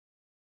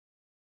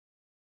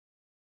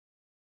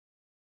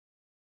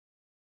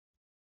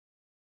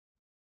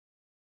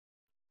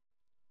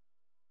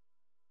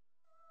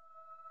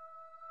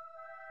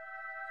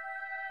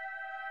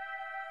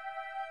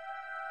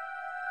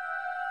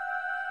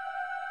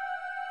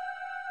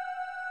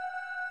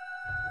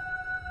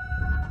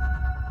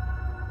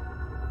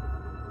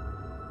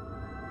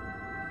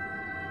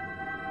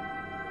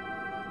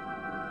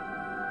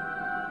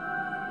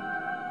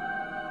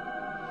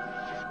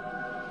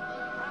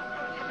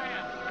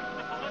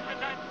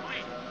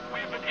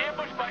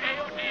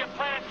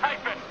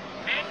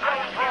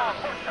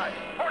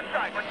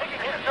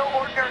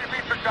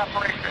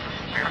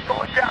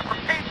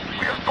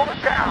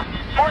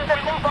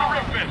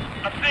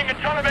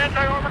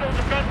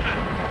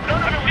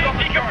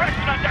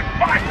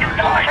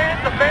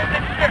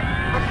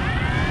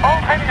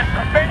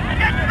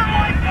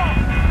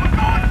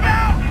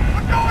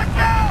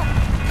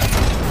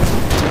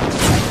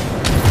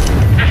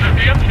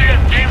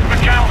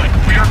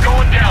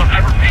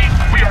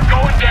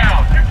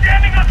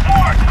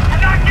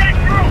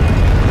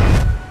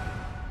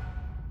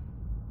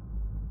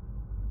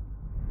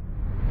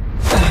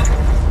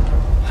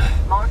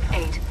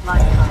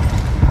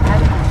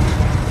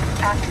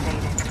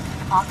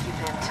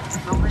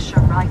Sergeant, Militia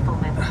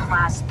Rifleman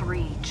Class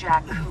 3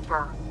 Jack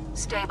Cooper.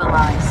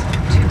 Stabilize.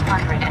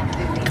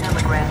 250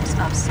 milligrams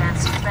of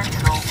sense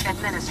fentanyl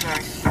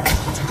administered.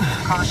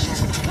 Caution.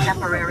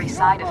 Temporary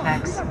side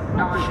effects.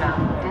 Nausea,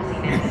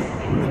 dizziness,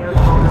 impaired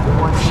motor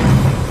coordination.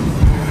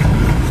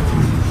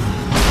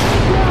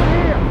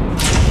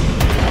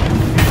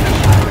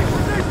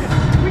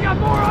 We got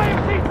more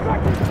IMT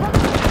structures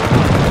coming!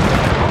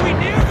 Are we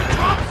near the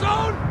drop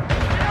zone?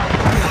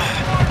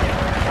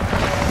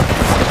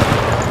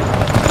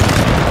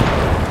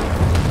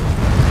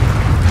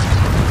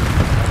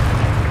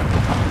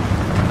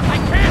 I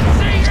can't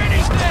see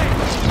anything!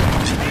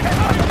 Where the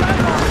hell are they?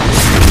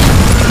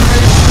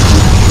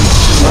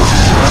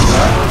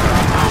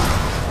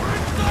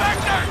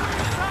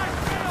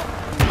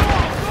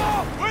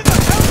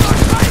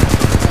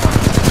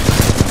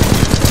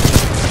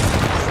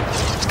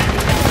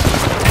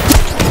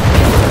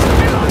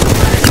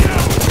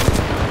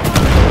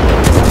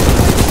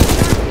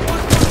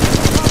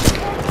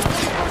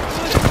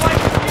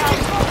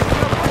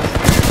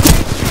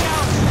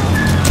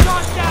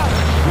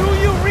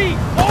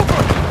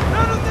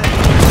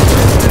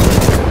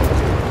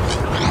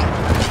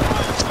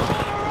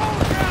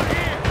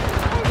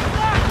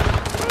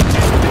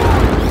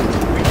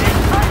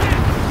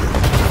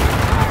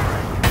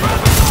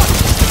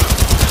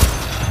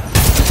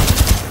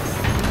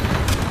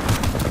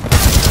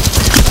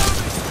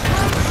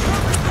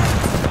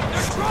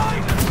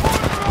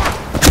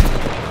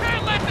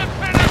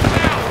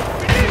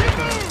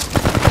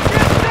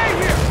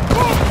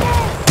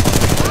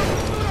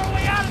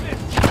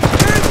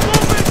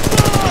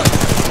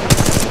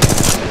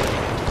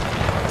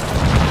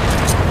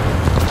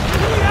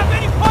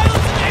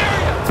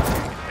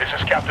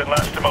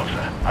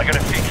 I got a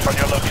fix on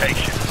your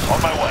location.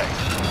 On my way.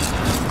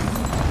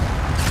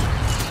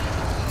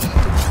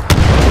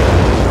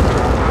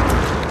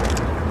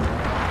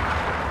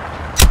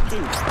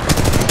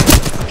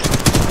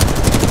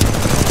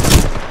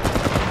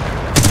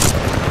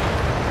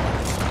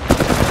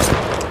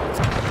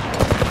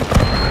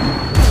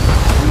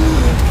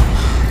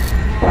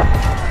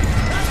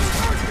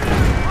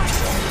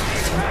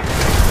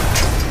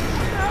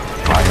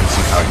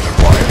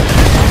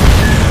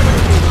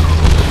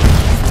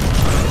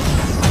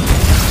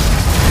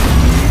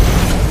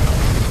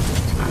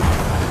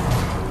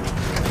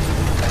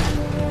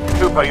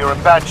 You're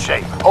in bad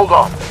shape. Hold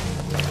on.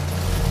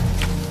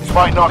 This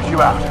might knock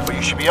you out, but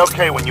you should be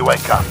okay when you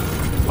wake up.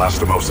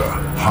 Lastimosa,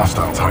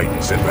 hostile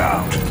Titans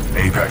inbound.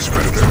 Apex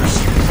Predators.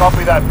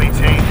 Copy that,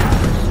 BT.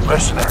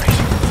 Mercenaries.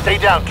 Stay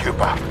down,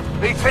 Cooper.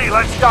 BT,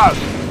 let's go!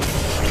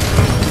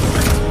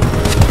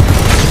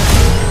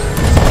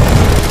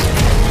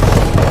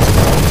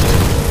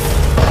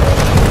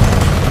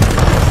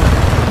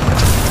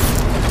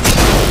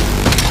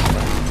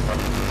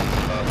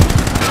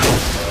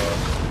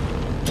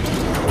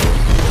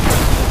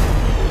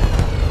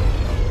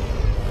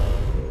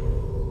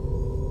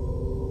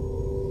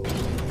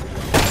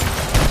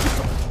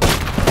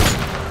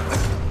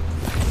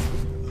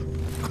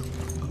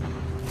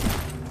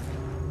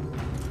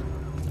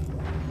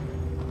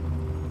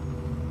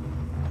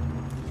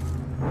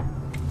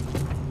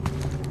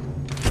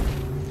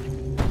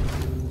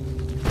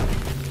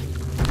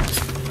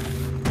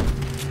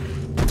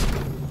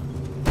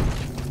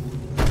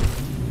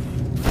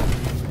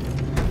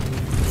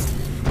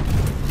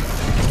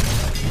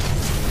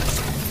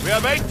 We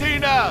have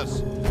 18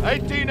 hours.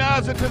 18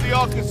 hours until the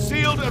Ark is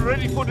sealed and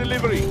ready for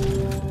delivery.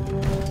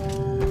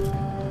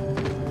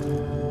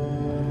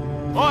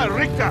 Oi,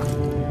 Richter!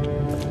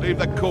 Leave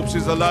the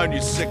corpses alone,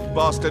 you sick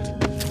bastard.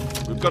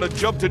 We've got a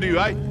job to do,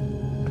 eh?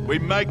 We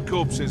make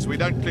corpses, we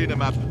don't clean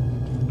them up.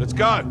 Let's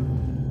go!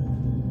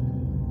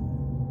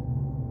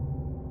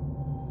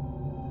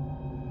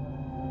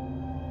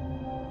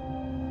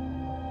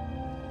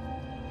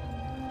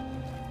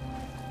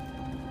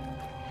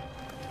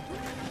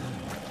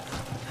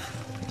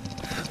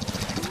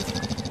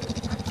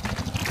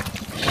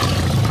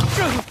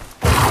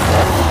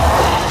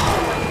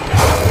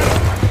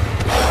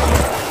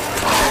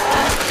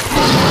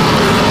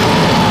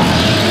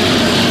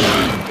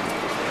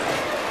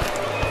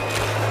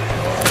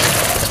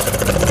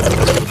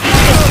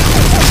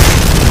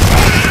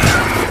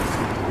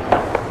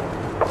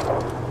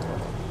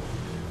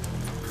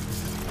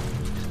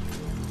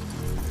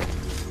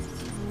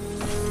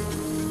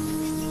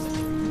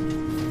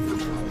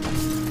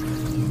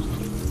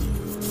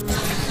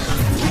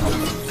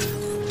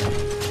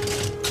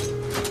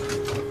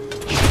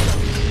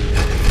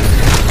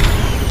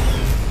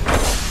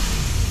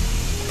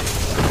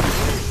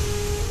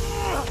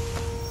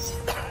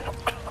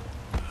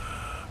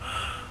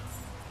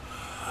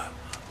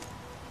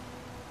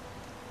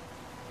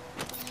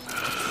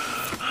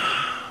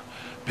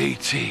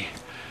 BT,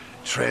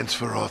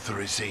 transfer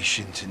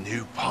authorization to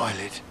new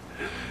pilot.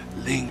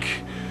 Link,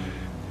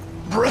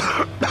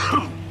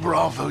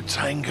 Bravo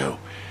Tango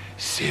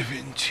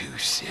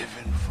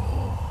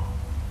 7274.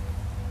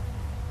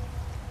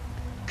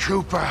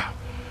 Cooper,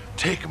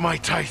 take my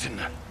Titan.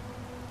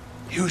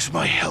 Use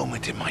my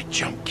helmet and my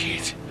jump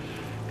kit.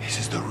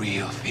 the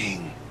real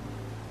thing.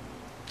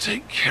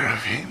 Take care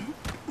of him.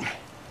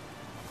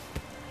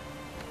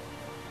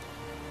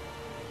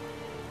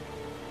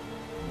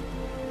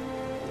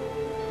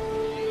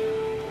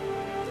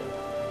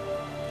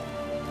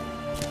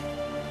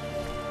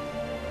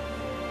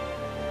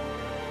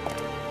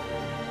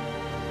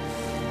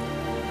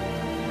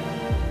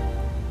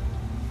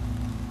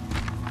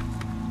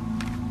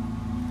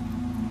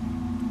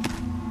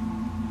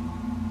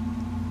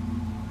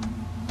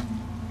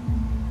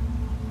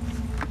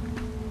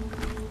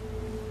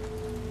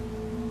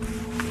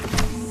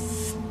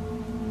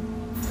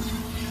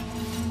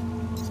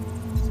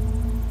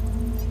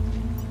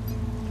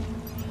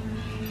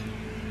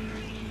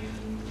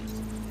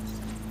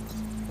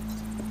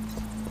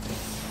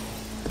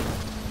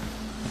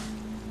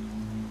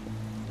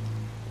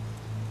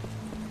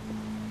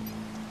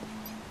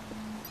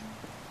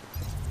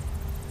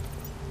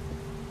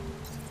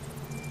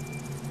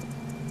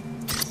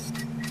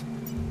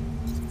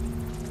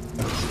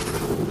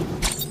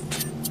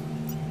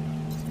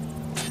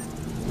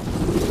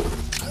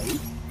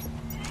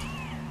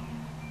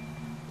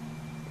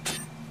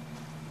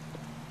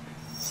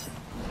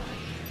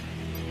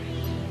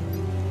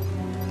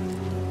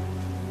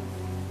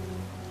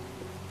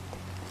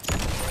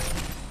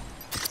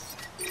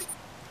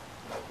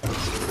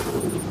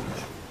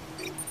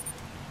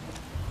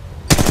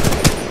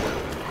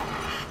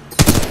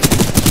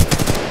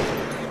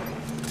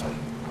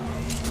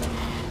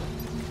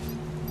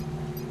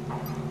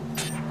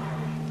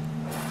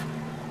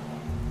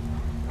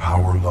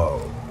 Power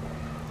low.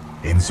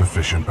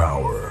 Insufficient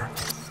power.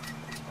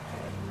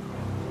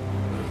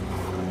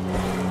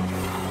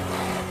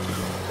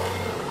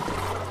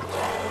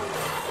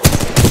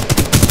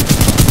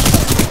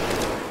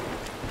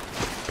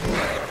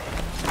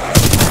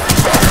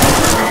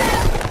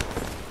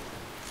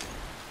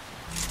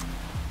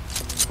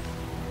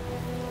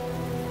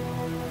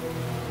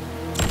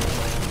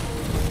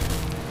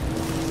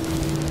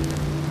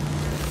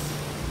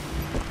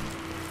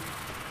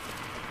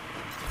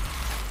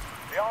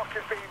 The Ark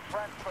is being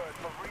transferred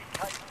for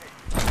recasing.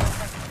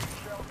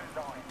 Offensive shell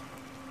design.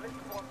 This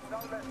was no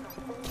less than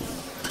 4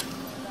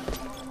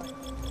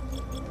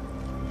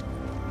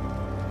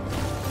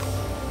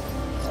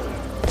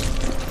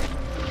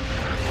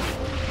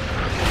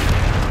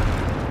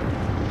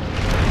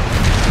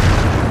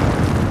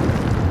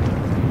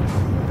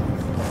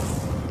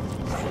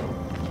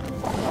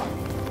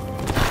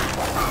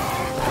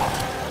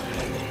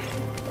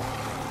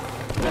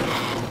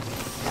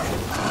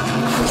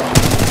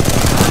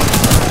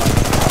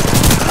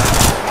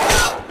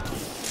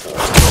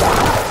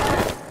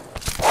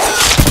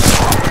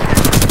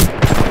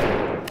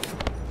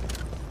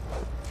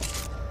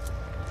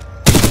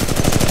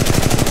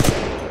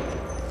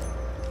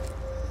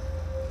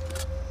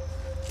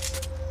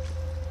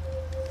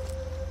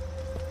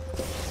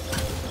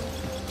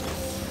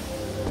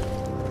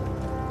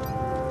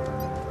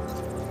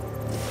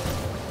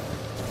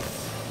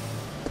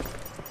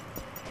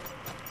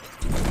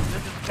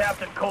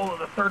 Captain Cole of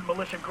the 3rd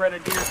Militia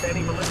Grenadiers to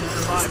any militia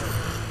survivors.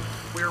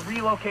 We are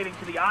relocating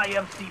to the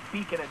IMC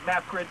beacon at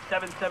map grid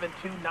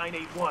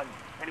 772981.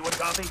 Anyone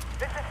copy?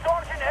 This is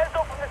Sergeant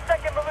Ezo from the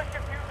 2nd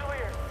Militia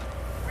Fusiliers.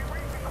 We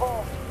read the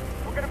call.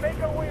 We're gonna make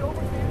our way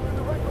over to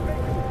the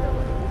reclamation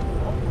facility.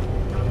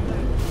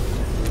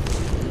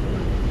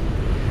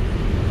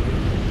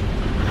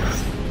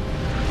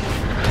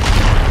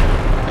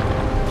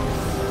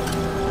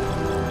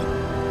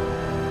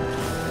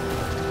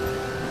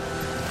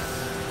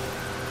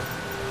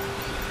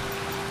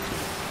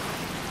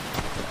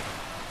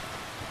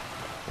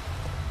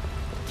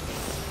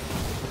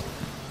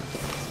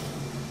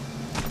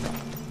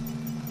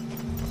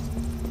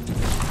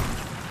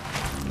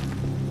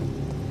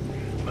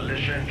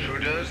 Militia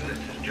intruders, this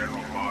is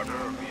General Marder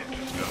of the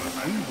Interstellar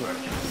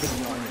Manufacturing.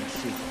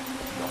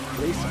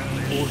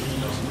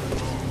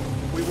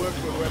 We work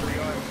for whoever the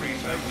IMC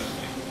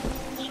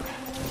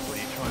What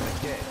are you trying to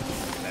get?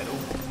 Medal?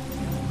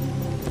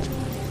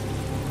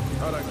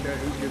 I don't care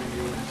who's giving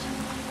you orders.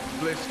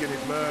 Bliss get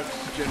his mercs,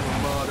 General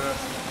Marder.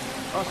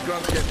 Us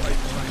grunts get paid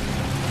the same.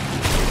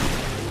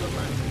 All the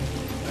fancy.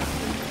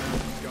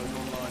 Goes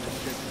online and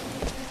shit.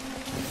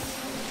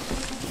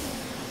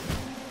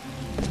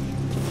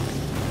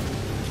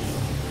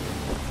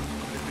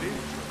 If it is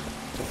true,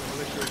 the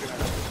militia are gonna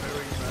have a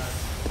very bad.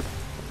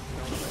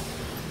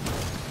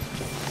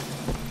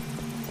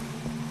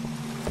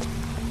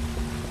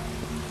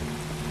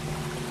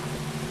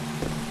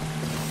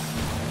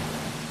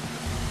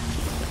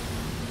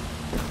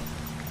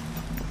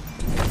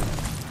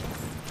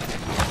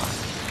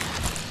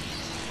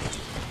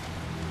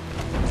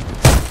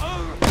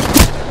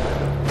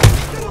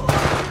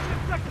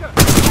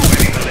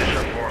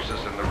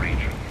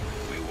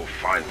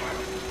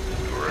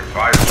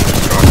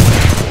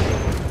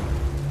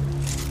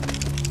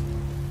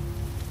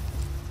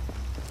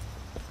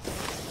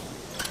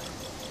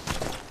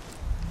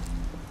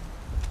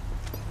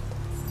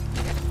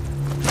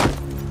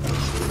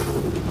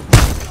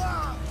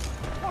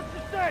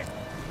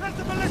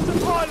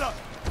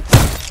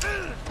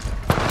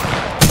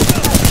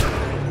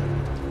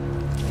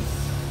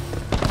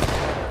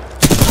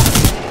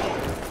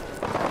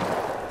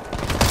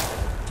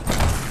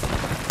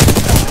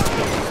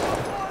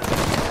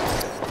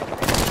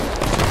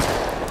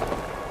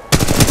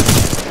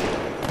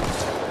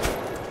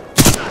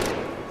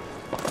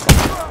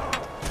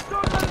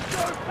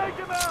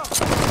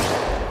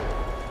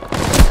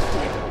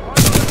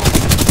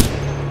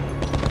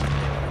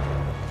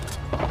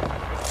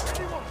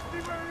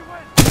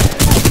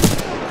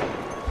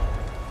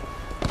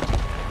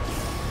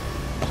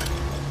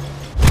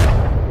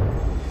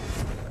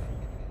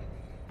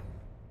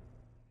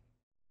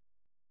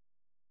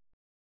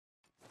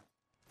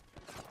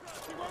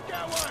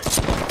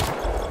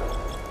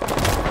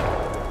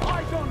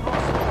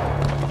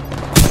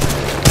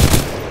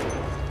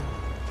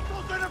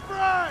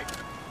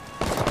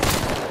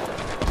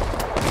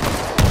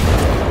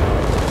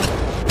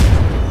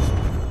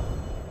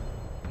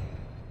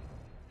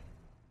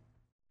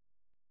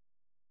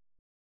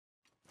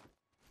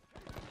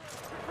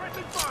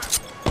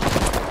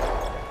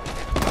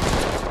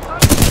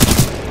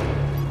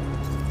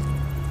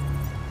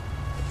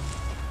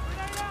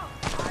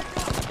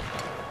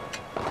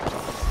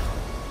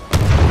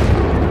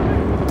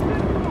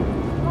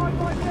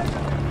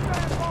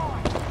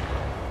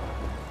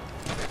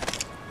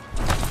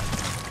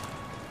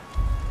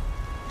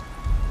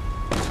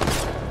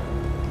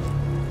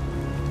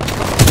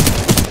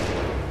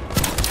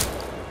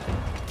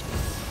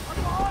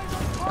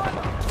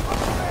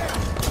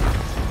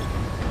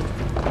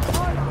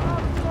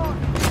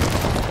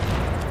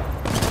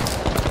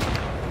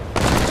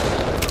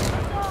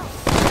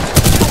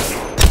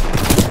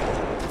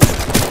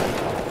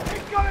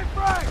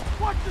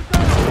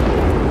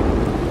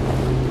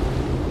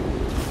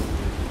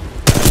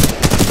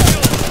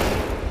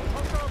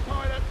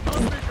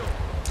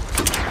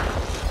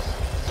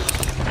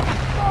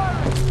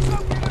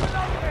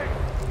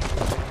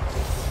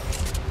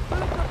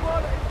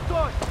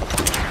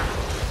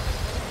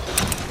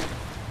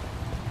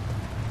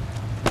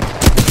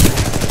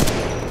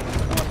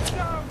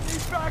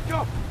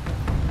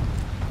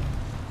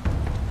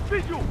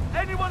 Visual!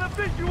 Anyone a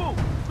visual?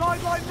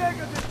 Sideline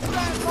negative,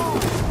 stand by!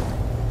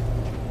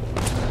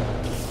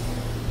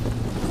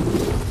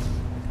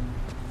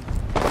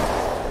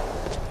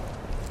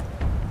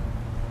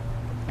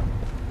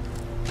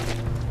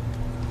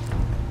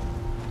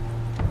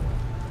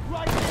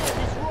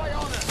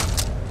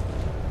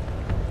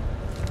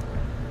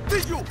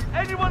 Visual!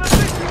 Anyone a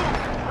visual?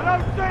 I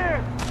don't see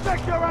him!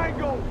 Check your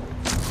angle!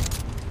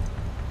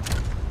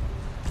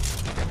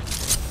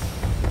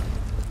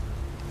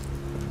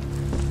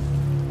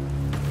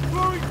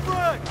 Throwing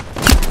frag!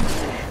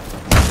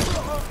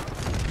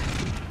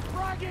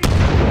 Fragging!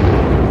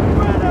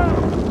 Spread out!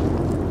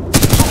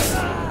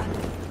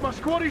 My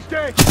squad is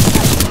dead!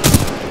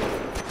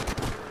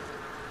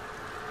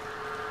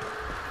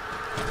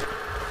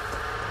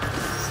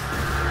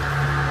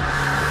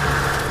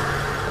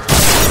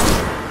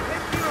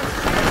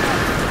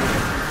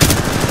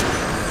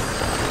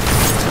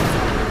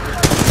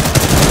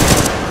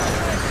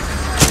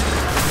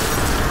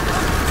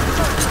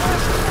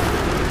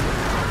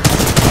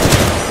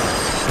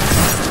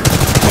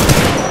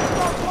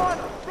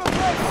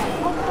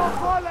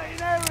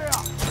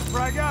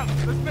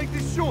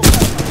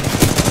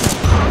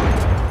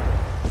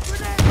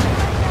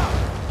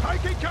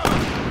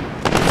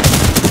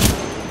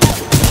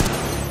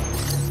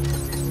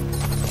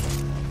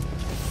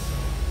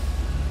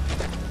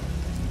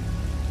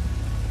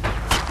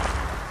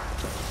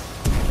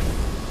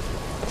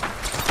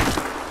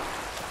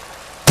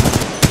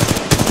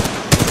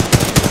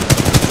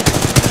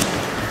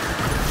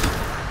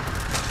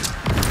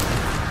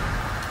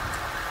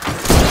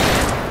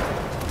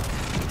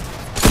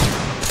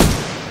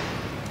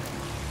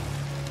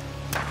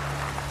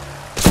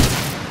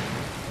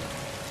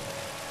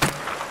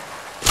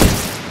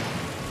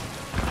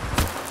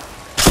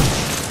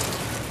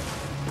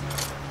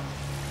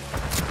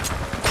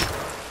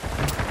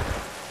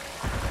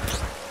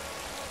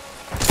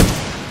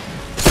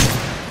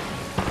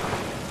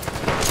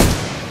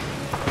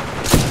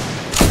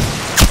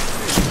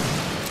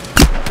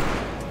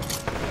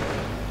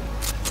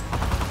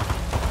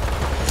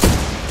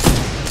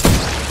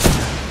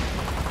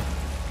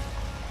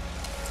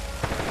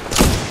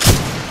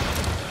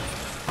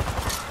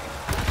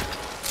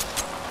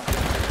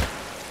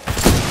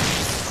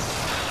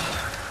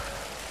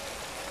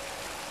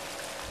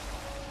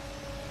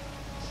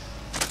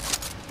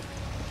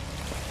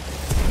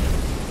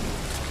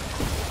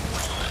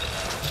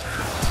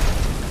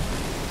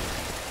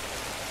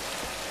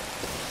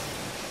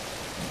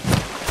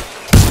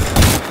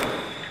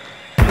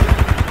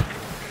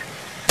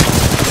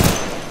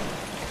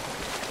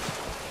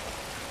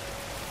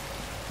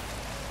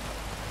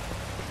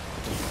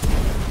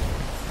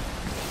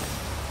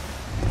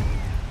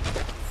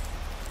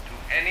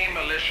 Any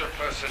militia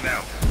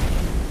personnel,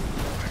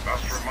 I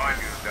must remind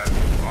you that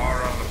you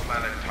are on the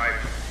planet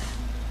Titan.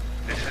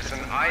 This is an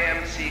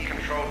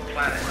IMC-controlled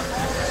planet. There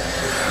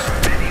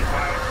are many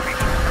wild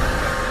creatures.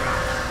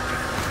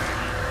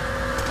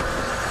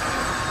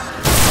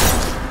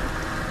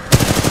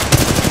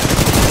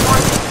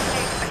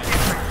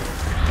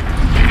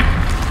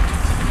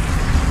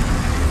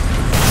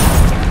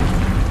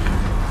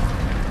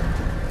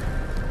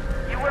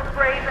 You were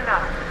brave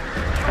enough.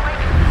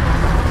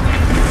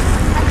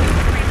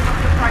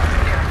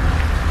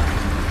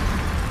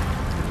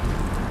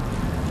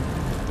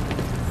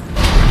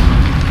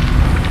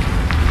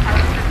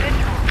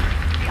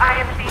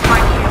 IMC,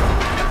 find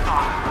you.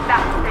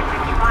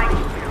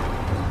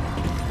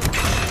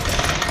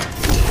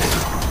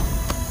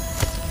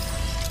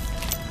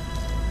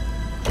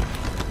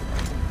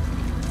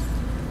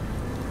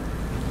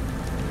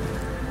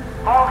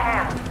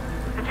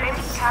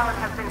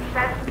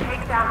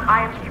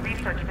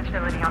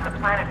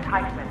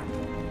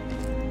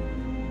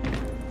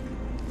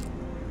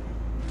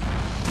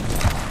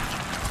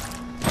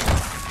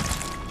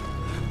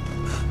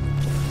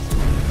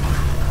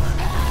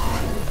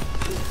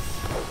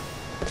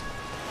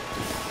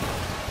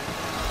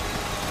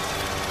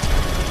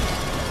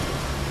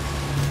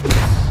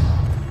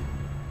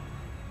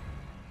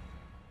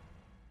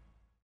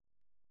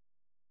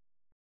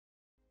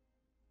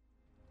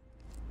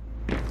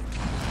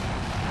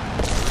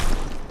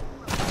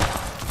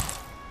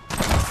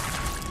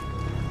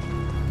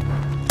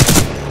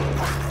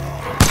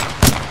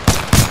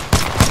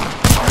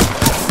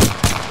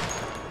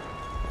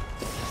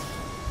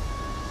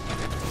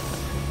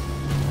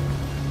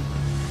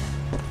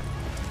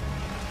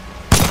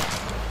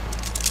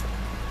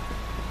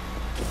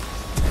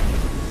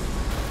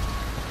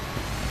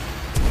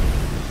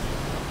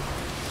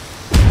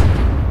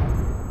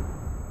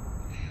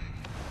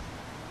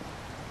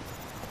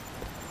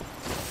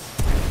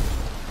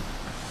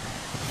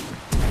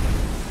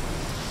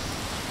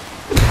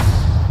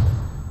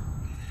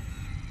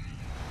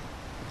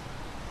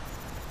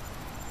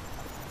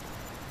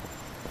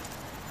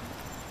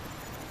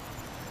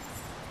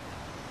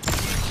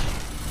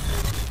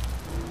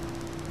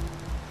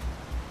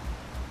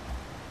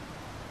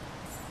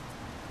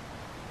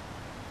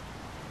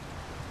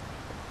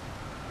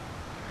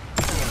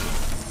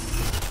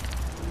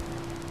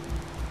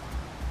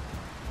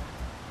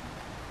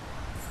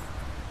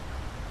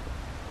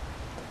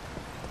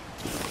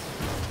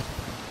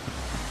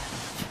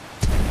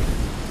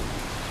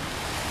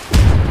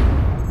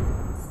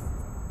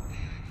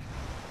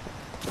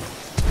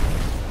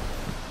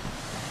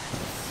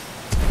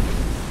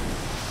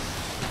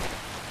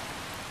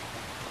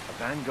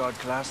 Vanguard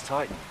class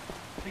Titan.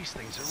 These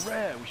things are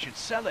rare. We should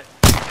sell it.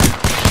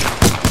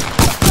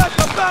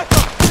 Back up!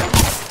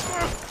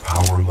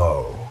 Power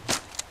low.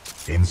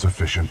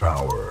 Insufficient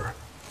power.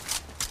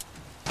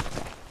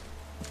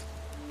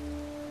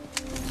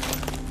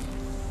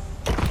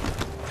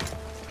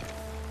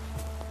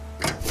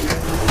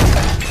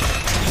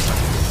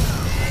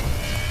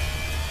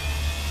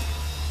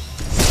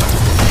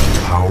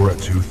 Power at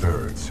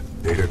 2/3.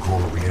 Data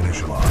core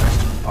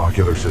reinitialized.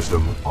 Ocular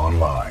system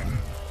online.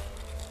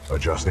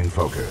 Adjusting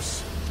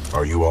focus.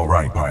 Are you all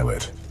right,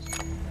 pilot?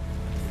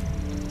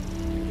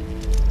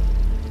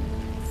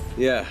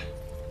 Yeah.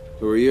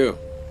 Who are you?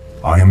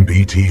 I am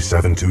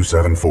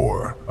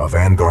BT-7274, a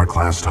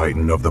Vanguard-class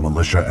Titan of the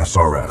Militia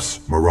SRS,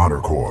 Marauder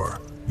Corps.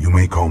 You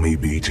may call me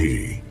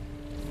BT.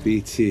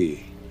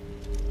 BT.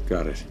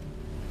 Got it.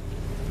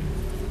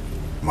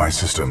 My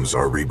systems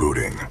are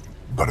rebooting,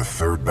 but a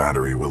third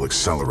battery will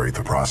accelerate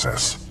the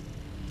process.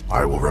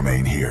 I will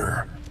remain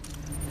here.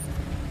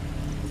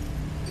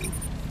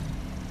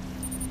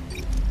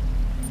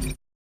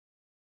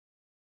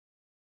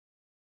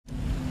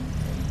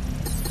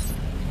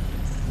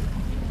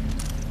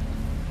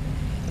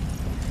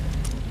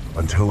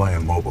 Until I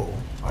am mobile,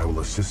 I will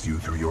assist you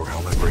through your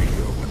helmet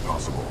radio when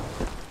possible.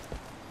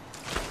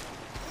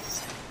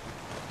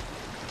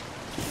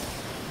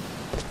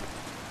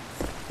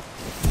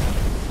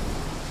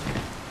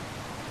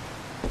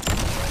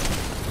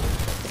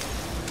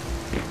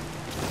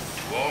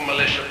 To all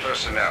militia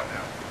personnel,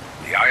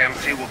 the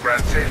IMC will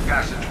grant safe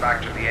passage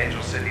back to the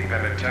Angel City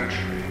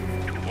Penitentiary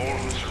to all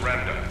who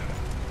surrender.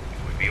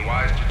 It would be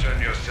wise to turn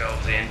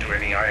yourselves in to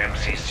any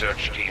IMC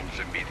search teams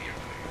immediately.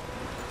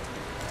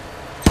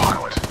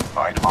 Pilot,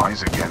 I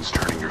advise against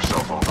turning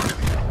yourself over to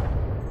the...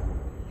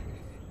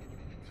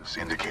 This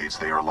indicates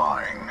they are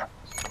lying.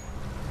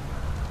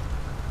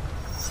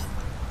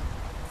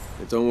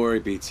 Hey, don't worry,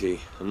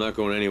 BT. I'm not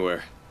going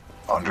anywhere.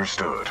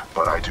 Understood,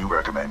 but I do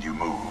recommend you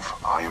move.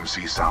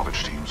 IMC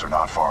salvage teams are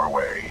not far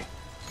away.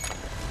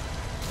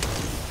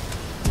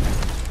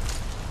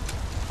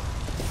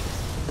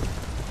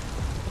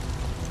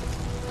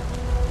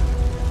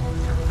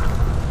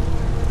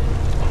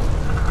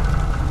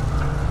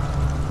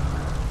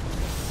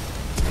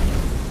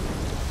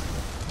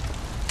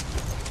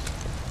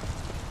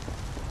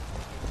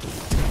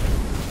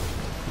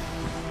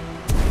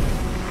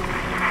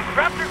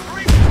 Raptor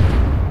 3!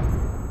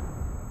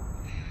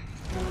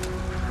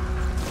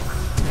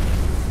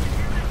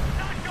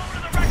 Not go to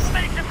the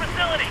reclamation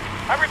facility!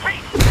 I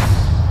repeat!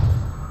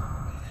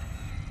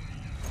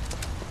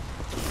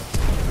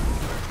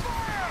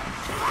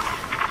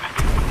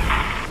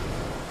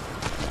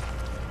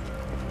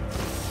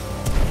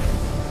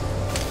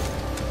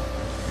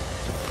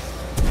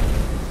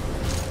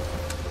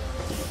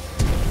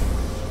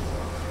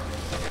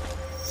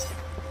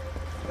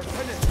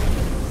 Lieutenant, do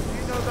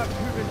you know about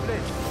Cuban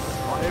Blitz?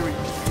 I hear he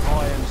used to be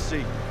IMC.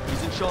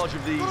 He's in charge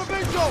of these... Apex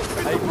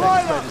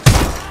Predators.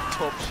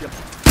 Top shot.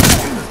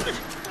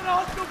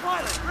 Hostile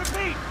pilot!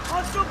 Repeat!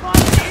 Hostile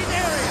pilot in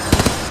area!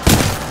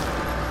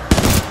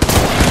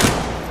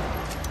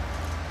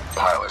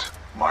 Pilot,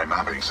 my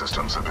mapping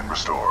systems have been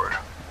restored.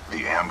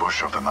 The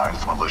ambush of the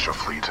 9th Militia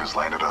Fleet has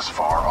landed us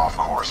far off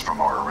course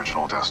from our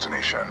original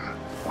destination.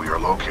 We are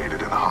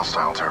located in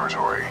hostile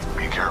territory.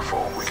 Be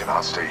careful, we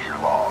cannot stay here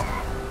long.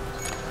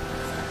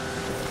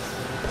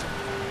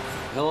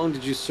 How long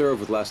did you serve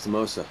with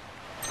Lastimosa?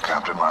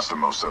 Captain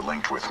Lastimosa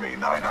linked with me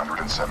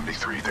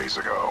 973 days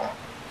ago.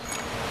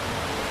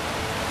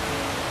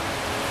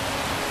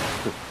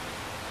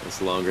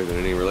 That's longer than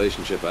any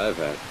relationship I've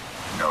had.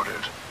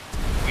 Noted.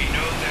 We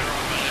know there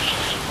are militia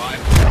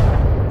survivors.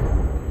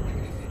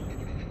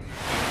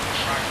 We will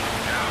track them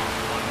down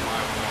one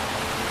by one.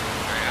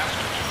 I ask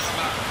you to come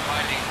out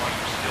fighting while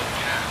you still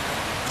can.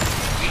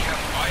 We have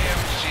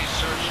IMC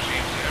search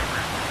teams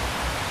everywhere.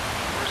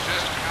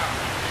 Resist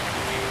capture and you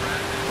will be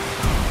branded.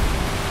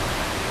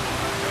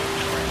 No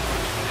choice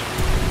but to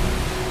live.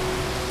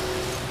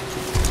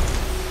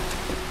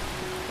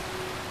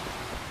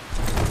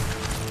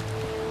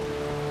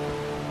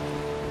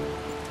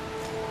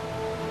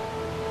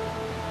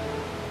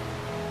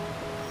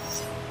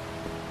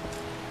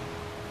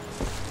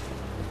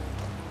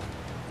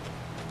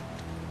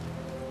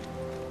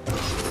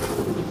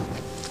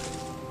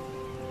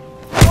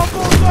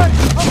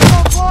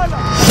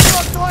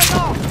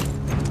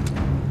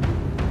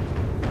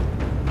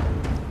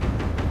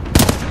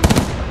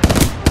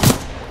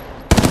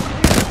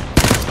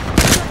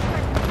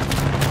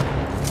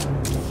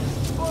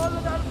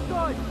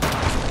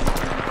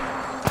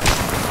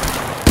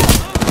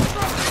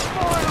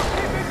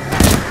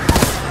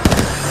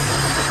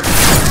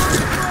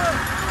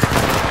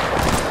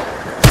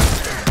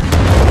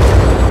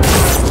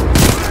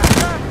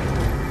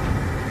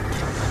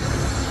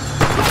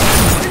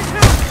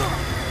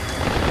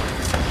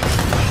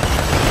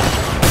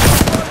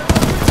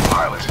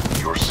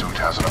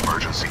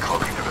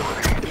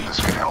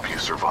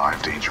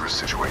 dangerous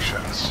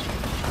situations.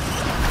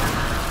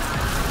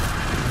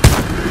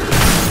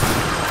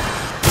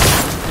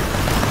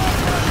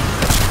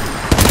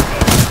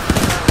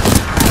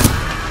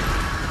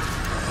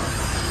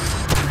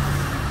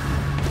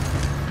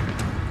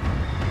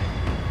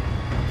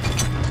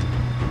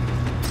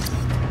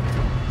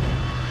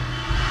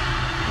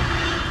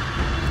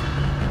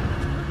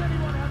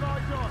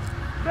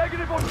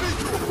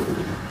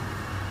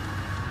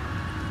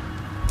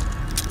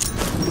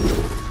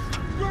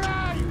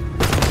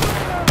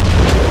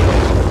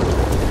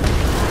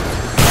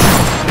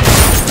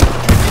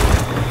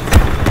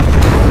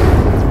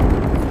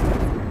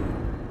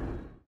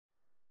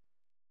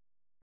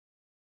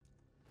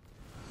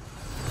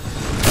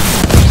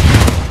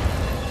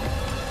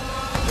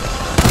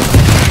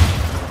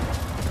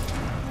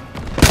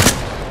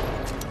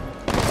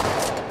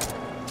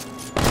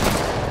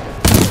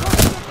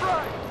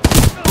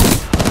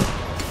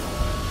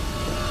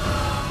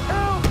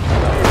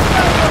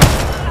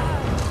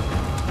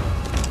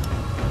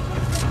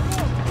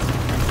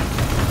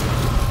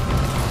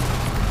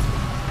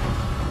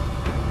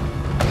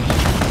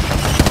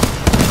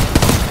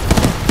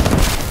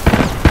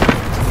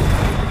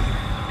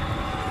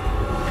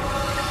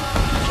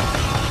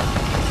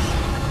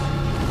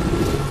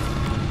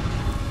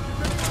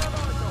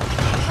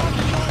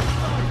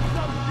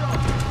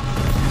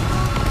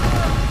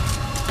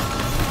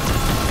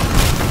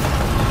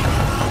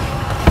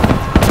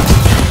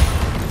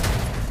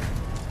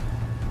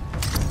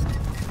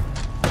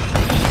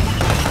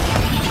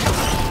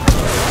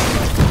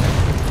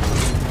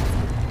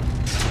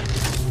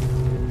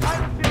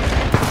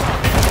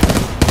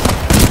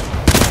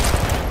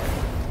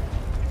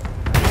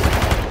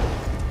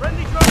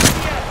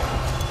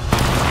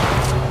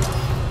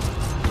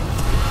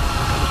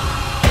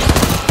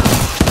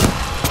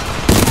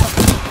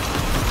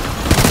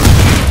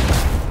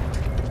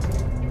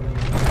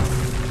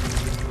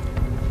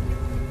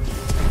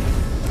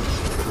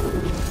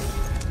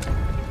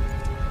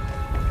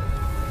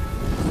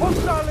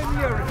 Hostile in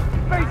the area!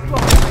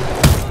 Baseline!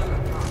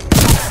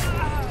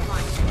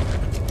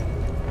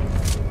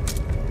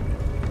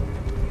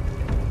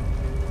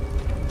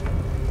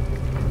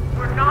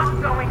 We're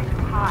not going to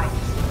hide.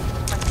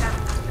 But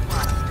that's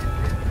what.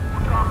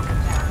 We're going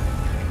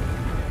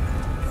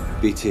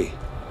to BT,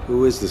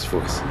 who is this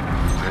force?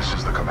 This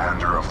is the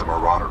commander of the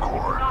Marauder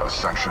Corps, a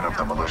section of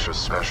the Militia's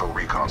Special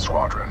Recon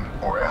Squadron,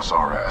 or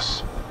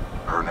SRS.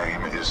 Her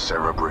name is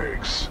Sarah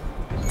Briggs.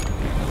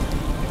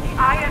 The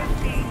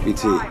IMC.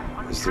 BT,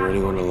 is there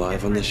anyone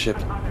alive on this ship?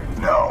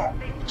 No.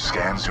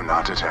 Scans do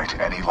not detect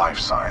any life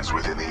signs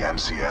within the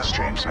MCS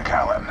James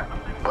McAllen,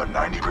 but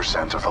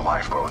 90% of the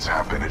lifeboats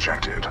have been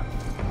ejected.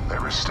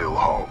 There is still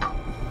hope.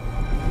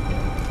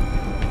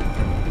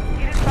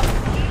 It is up to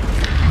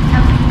each and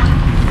everyone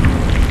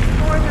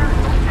restore their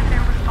hope and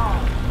their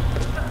resolve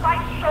to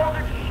fight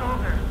shoulder to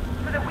shoulder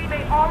so that we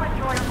may all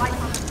enjoy a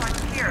life on the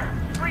frontier,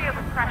 free of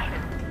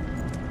oppression.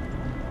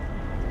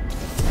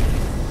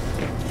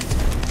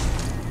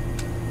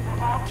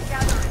 We're all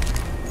together.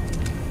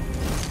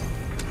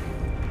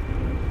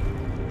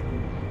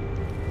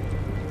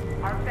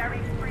 Our very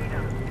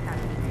freedom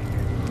has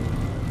taken.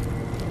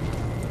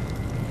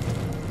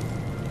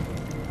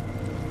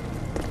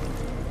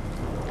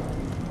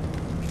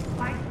 We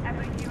fight as a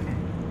unit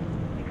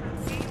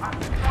because we are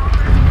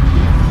stronger.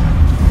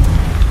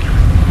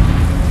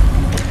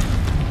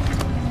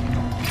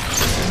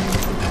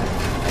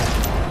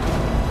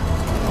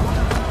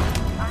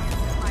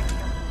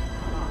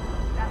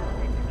 That's what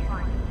they've been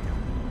trying to do.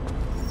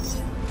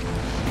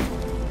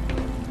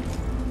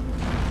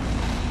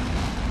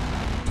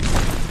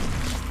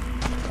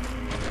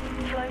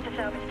 Flow to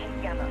Salvage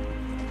King Gamma.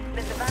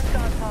 There's a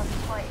Vanguard class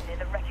fight near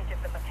the wreckage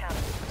of the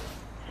McAllen.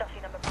 Chassis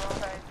number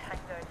Bravo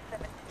Tango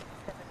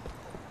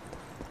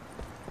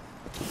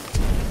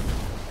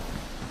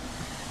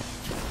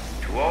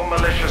 7274. To all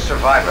militia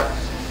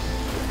survivors,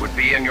 it would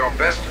be in your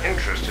best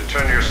interest to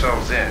turn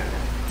yourselves in.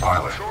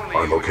 Pilot, Surely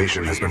our you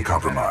location would has been believe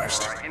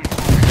compromised. that our instinct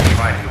to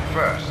find you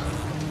first,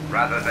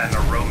 rather than a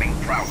roaming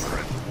prowler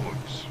in the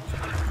woods.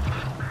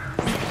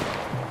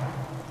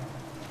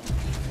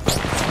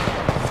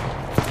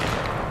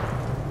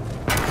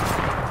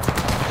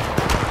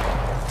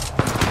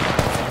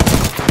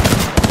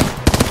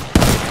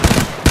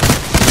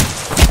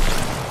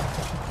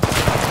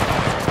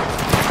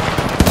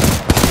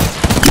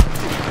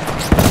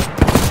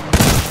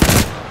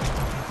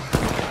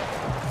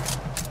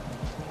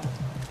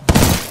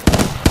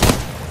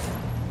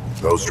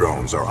 Those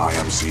drones are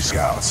IMC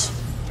scouts.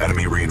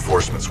 Enemy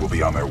reinforcements will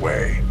be on their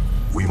way.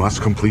 We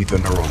must complete the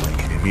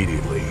Neuralink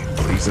immediately.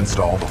 Please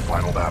install the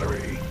final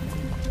battery.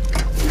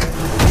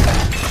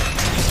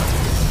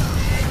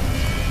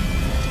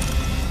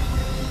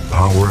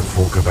 Power at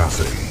full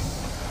capacity.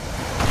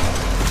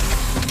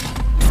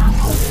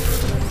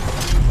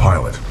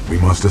 Pilot, we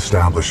must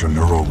establish a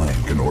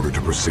Neuralink in order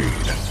to proceed.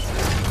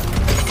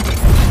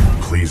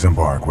 Please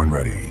embark when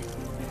ready.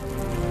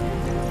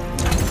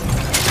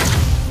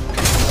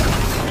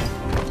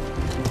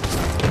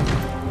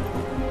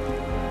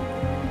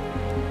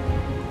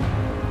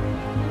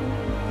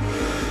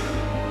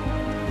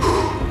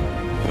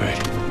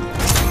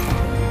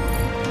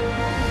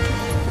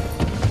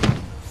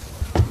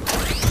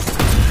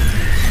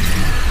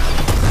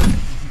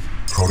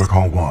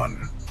 Protocol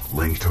 1.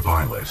 Link to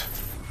pilot.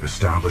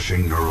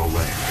 Establishing neural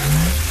link.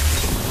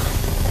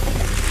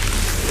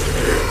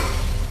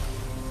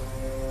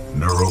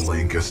 Neural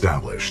link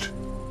established.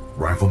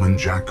 Rifleman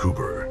Jack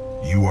Cooper,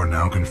 you are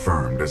now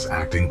confirmed as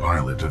acting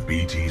pilot of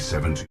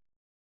BT-7274.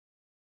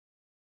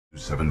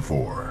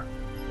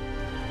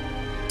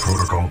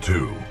 Protocol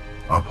 2.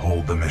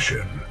 Uphold the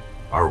mission.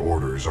 Our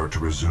orders are to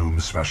resume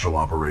Special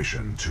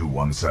Operation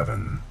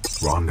 217.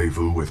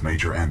 Rendezvous with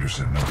Major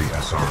Anderson of the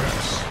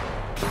SRS.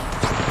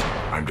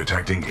 I'm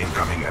detecting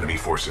incoming enemy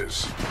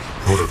forces.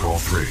 Protocol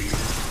 3.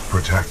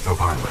 Protect the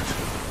pilot.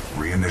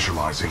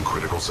 Reinitializing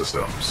critical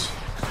systems.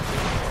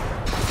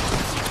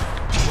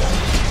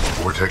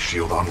 Vortex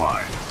shield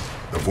online.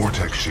 The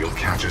Vortex shield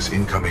catches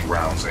incoming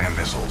rounds and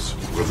missiles.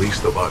 Release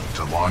the button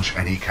to launch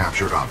any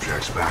captured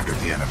objects back at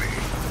the enemy.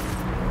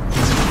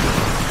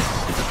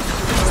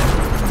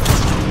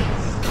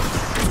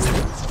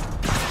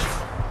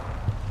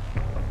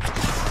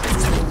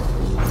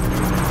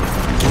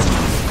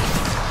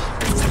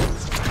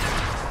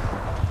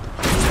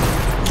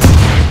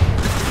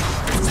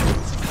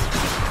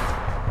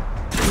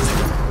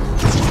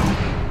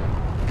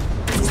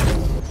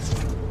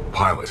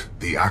 Pilot,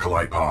 the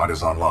Acolyte pod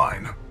is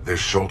online. This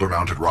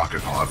shoulder-mounted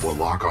rocket pod will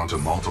lock onto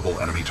multiple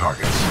enemy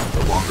targets.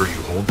 The longer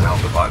you hold down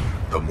the button,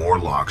 the more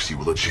locks you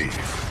will achieve.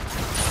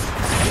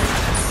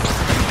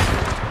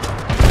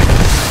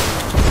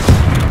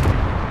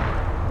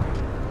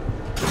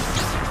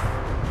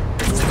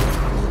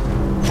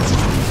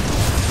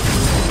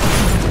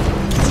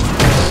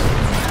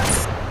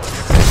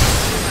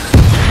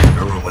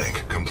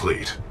 Neuralink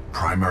complete.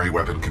 Primary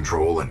weapon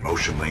control and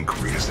motion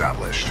link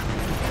re-established.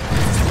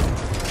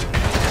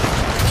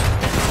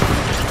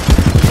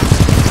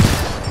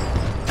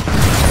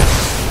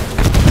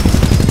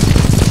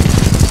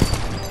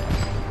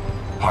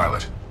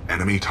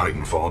 Enemy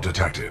Titanfall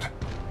detected.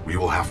 We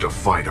will have to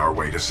fight our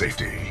way to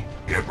safety.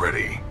 Get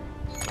ready.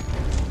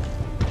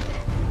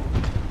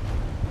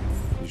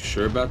 You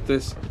sure about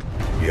this?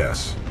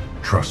 Yes,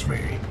 trust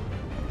me.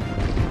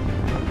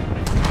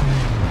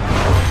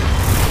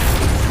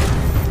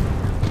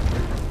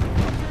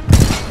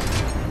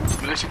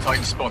 Militia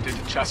Titan spotted,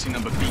 chassis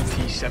number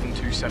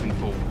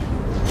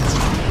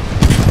BT-7274.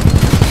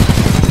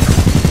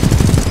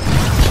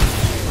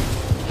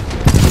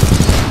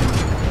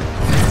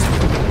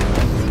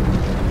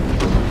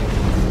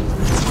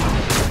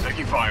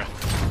 Taking fire.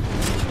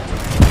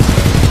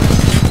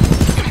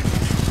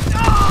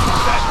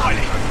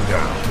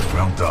 Down.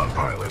 Well done,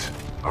 pilot.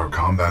 Our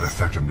combat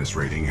effectiveness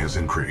rating has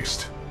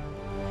increased.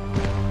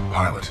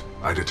 Pilot,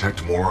 I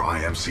detect more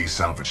IMC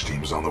salvage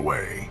teams on the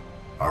way.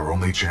 Our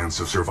only chance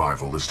of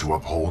survival is to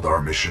uphold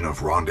our mission of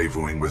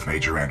rendezvousing with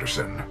Major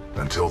Anderson.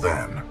 Until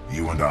then,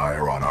 you and I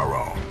are on our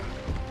own.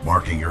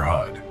 Marking your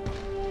HUD.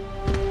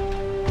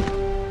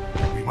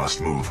 We must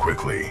move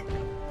quickly.